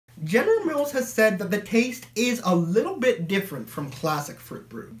General Mills has said that the taste is a little bit different from classic Frute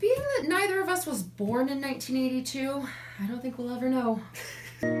Brute. Being that neither of us was born in 1982, I don't think we'll ever know.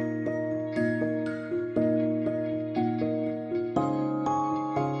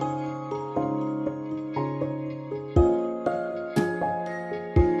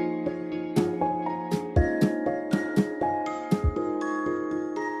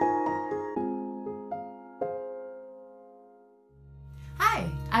 Hi,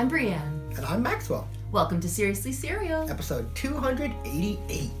 I'm Brienne. And I'm Maxwell. Welcome to Seriously Cereal. Episode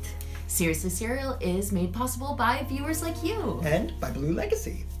 288. Seriously Cereal is made possible by viewers like you. And by Blue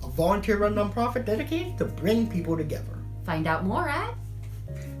Legacy, a volunteer-run nonprofit dedicated to bring people together. Find out more at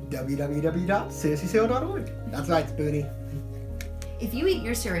www.seriouslycereal.org. That's right, Spoonie. If you eat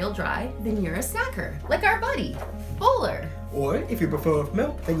your cereal dry, then you're a snacker, like our buddy, Bowler. Or if you prefer with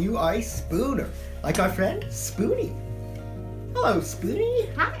milk, then you are a spooner, like our friend Spoonie. Hello, Spoonie.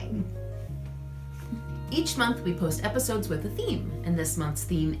 Hi. Each month we post episodes with a theme, and this month's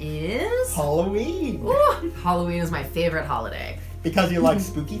theme is... Halloween. Ooh, Halloween is my favorite holiday. Because you like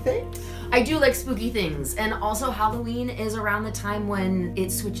spooky things? I do like spooky things, and also Halloween is around the time when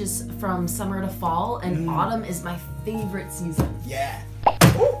it switches from summer to fall, and autumn is my favorite season. Yeah.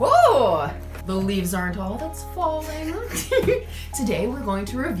 Whoa! The leaves aren't all that's falling. Today we're going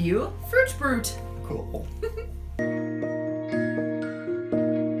to review Frute Brute. Cool.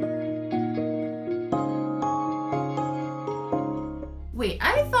 Wait,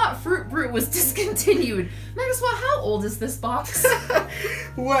 I thought Frute Brute was discontinued. Maxwell, how old is this box?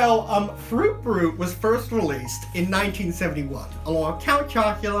 Well, Frute Brute was first released in 1971, along with Count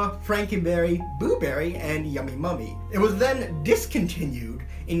Chocula, Frankenberry, Boo Berry, and Yummy Mummy. It was then discontinued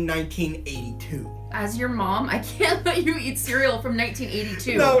in 1982. As your mom, I can't let you eat cereal from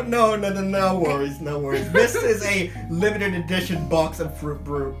 1982. No worries, no worries. This is a limited edition box of Frute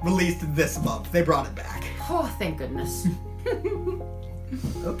Brute released this month. They brought it back. Oh, thank goodness.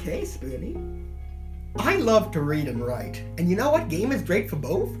 Okay, Spoonie. I love to read and write, and you know what game is great for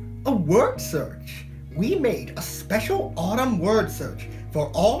both? A word search. We made a special autumn word search for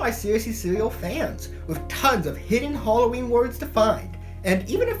all my Seriously Cereal fans, with tons of hidden Halloween words to find, and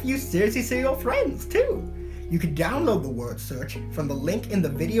even a few Seriously Cereal friends, too. You can download the word search from the link in the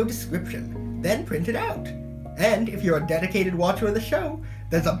video description, then print it out. And if you're a dedicated watcher of the show,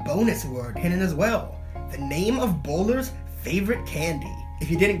 there's a bonus word hidden as well, the name of Bowler's favorite candy. If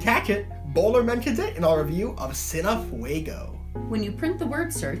you didn't catch it, Bowler mentions it in our review of Cinefuego. When you print the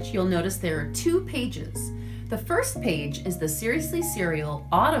word search, you'll notice there are 2 pages. The first page is the Seriously Cereal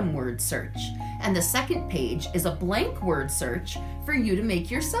Autumn Word Search, and the second page is a blank word search for you to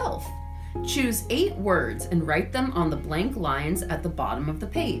make yourself. Choose 8 words and write them on the blank lines at the bottom of the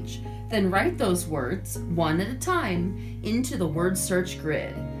page. Then write those words, one at a time, into the word search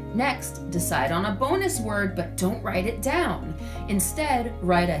grid. Next, decide on a bonus word, but don't write it down. Instead,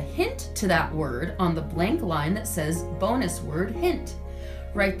 write a hint to that word on the blank line that says bonus word hint.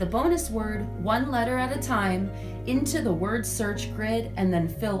 Write the bonus word, 1 letter at a time, into the word search grid, and then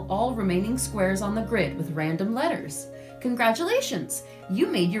fill all remaining squares on the grid with random letters. Congratulations! You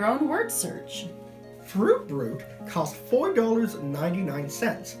made your own word search. Frute Brute costs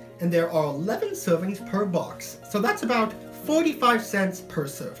 $4.99, and there are 11 servings per box, so that's about 45 cents per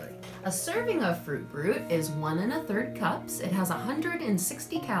serving. A serving of Frute Brute is 1 1/3 cups. It has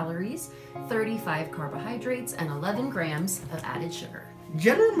 160 calories, 35 carbohydrates, and 11 grams of added sugar.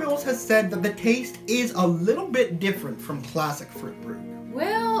 General Mills has said that the taste is a little bit different from classic Frute Brute.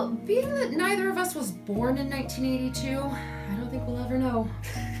 Well, being that neither of us was born in 1982, I don't think we'll ever know.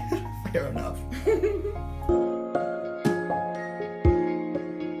 Fair enough.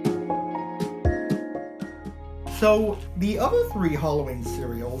 So, the other 3 Halloween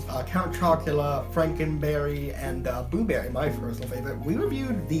cereals, Count Chocula, Frankenberry, and Boo Berry, my personal favorite, we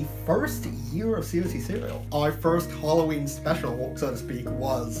reviewed the first year of Seriously Cereal. Our first Halloween special, so to speak,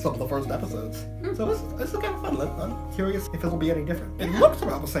 was some of the first episodes. So this is kind of fun. I'm curious if it'll be any different. It looks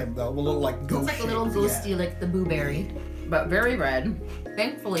about the same, though, a little like ghost. It's like a little ghosty like the Boo Berry, but very red.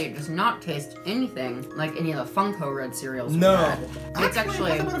 Thankfully, it does not taste anything like any of the Funko red cereals. No. It's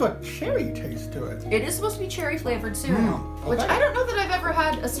actually it has a bit of a cherry taste to it. It is supposed to be cherry flavored cereal, which I don't know that I've ever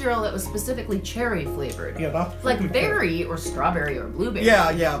had a cereal that was specifically cherry flavored. Yeah, that's like berry or strawberry or blueberry.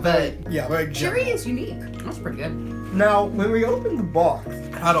 Yeah, but very cherry is unique. That's pretty good. Now, when we opened the box,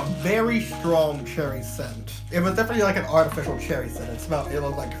 it had a very strong cherry scent. It was definitely like an artificial cherry scent. It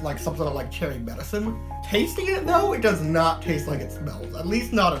was like some sort of like cherry medicine. Tasting it though, it does not taste like it smells, at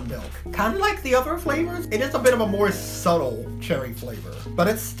least not in milk. Kind of like the other flavors, it is a bit of a more subtle cherry flavor, but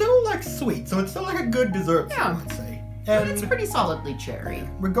it's still like sweet, so it's still like a good dessert, Yeah. I'd say. But it's pretty solidly cherry.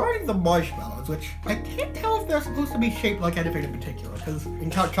 Regarding the marshmallows, which I can't tell if they're supposed to be shaped like anything in particular, because in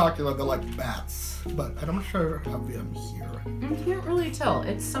Count Chocula they're like bats, but I'm not sure how them here. I can't really tell.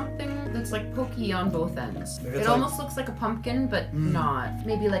 It's something that's like pokey on both ends. It almost looks like a pumpkin, but not.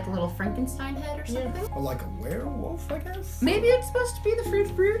 Maybe like a little Frankenstein head or something. Or like a werewolf, I guess? Maybe it's supposed to be the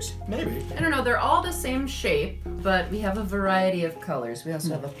Frute Brute. Maybe. I don't know. They're all the same shape, but we have a variety of colors. We also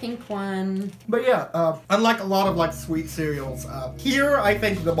have a pink one. But yeah, unlike a lot of like sweet cereals, here I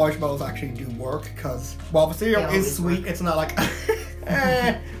think the marshmallows actually do work, because while the cereal is sweet, it's not like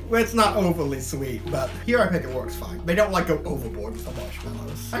well, it's not overly sweet, but here I think it works fine. They don't like go overboard with the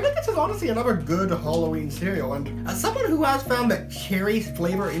marshmallows. I think this is honestly another good Halloween cereal, and as someone who has found that cherry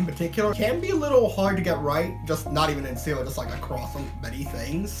flavor in particular can be a little hard to get right, just not even in cereal, just like across many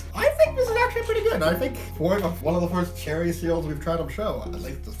things, I think this is actually pretty good. I think for one of the first cherry cereals we've tried on the show, at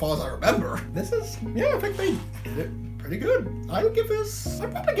least as far as I remember, this is, yeah, I think they did it pretty good. I would give this,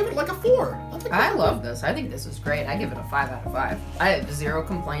 I'd probably give it like a 4. I love this. I think this is great. I give it a 5 out of 5. I have zero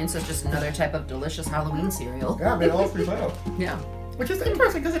complaints. It's just another type of delicious Halloween cereal. Yeah, I mean, all 3 fail. Yeah. Which is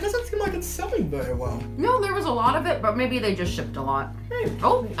interesting, because it doesn't seem like it's selling very well. No, there was a lot of it, but maybe they just shipped a lot. Maybe.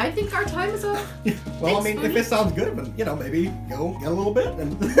 Oh, I think our time is up. Well, Thanks, if it sounds good, then, you know, maybe go get a little bit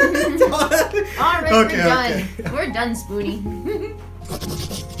and... Alright, we're done. We're done, Spoony.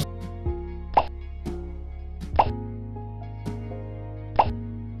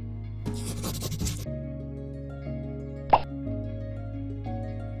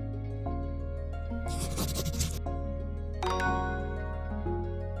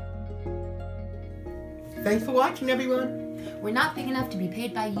 Thanks for watching, everyone. We're not big enough to be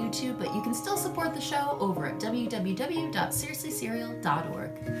paid by YouTube, but you can still support the show over at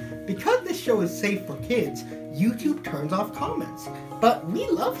www.seriouslycereal.org. Because this show is safe for kids, YouTube turns off comments. But we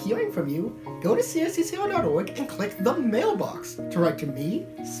love hearing from you. Go to seriouslycereal.org and click the mailbox to write to me,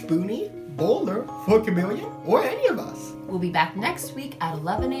 Spoony, Boulder, For Chameleon, or any of us. We'll be back next week at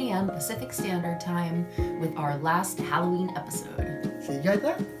 11 a.m. Pacific Standard Time with our last Halloween episode. See you guys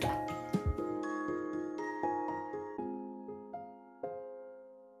then.